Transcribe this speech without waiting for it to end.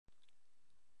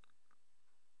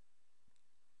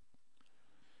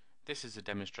This is a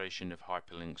demonstration of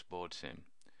Hyperlynx Boardsim.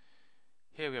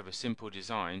 Here we have a simple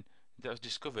design that was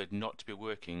discovered not to be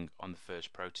working on the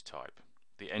first prototype.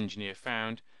 The engineer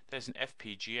found there's an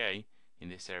FPGA in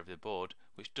this area of the board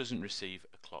which doesn't receive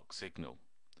a clock signal.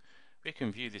 We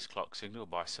can view this clock signal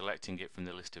by selecting it from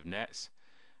the list of nets,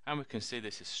 and we can see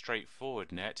this is a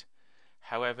straightforward net.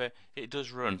 However, it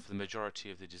does run for the majority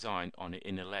of the design on an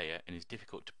inner layer and is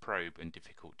difficult to probe and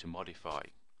difficult to modify.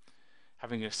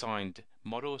 Having assigned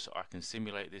models, I can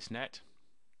simulate this net,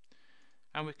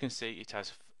 and we can see it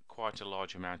has quite a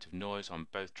large amount of noise on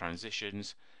both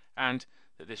transitions, and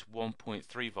that this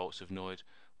 1.3 volts of noise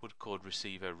would cause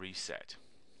receiver reset.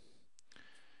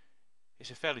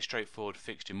 It's a fairly straightforward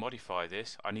fix to modify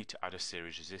this. I need to add a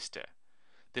series resistor.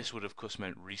 This would of course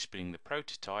meant respinning the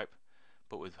prototype,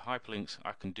 but with Hyperlynx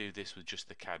I can do this with just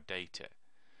the CAD data.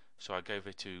 So I go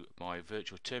over to my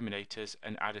virtual terminators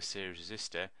and add a series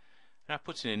resistor, and I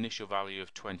put an initial value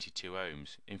of 22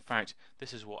 ohms. In fact,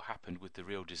 this is what happened with the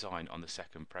real design on the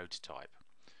second prototype.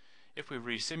 If we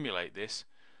resimulate this,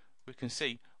 we can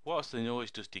see whilst the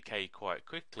noise does decay quite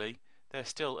quickly, there's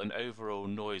still an overall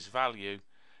noise value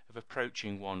of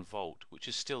approaching 1 volt, which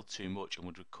is still too much and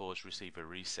would cause receiver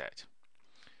reset.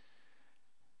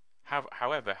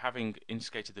 However, having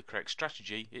instigated the correct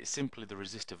strategy, it's simply the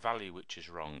resistor value which is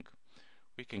wrong.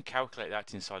 We can calculate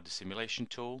that inside the simulation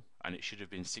tool, and it should have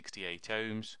been 68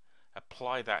 ohms.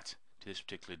 Apply that to this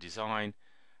particular design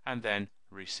and then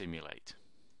resimulate.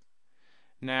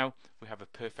 Now we have a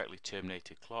perfectly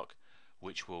terminated clock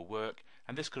which will work,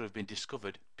 and this could have been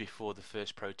discovered before the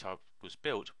first prototype was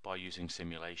built by using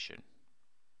simulation.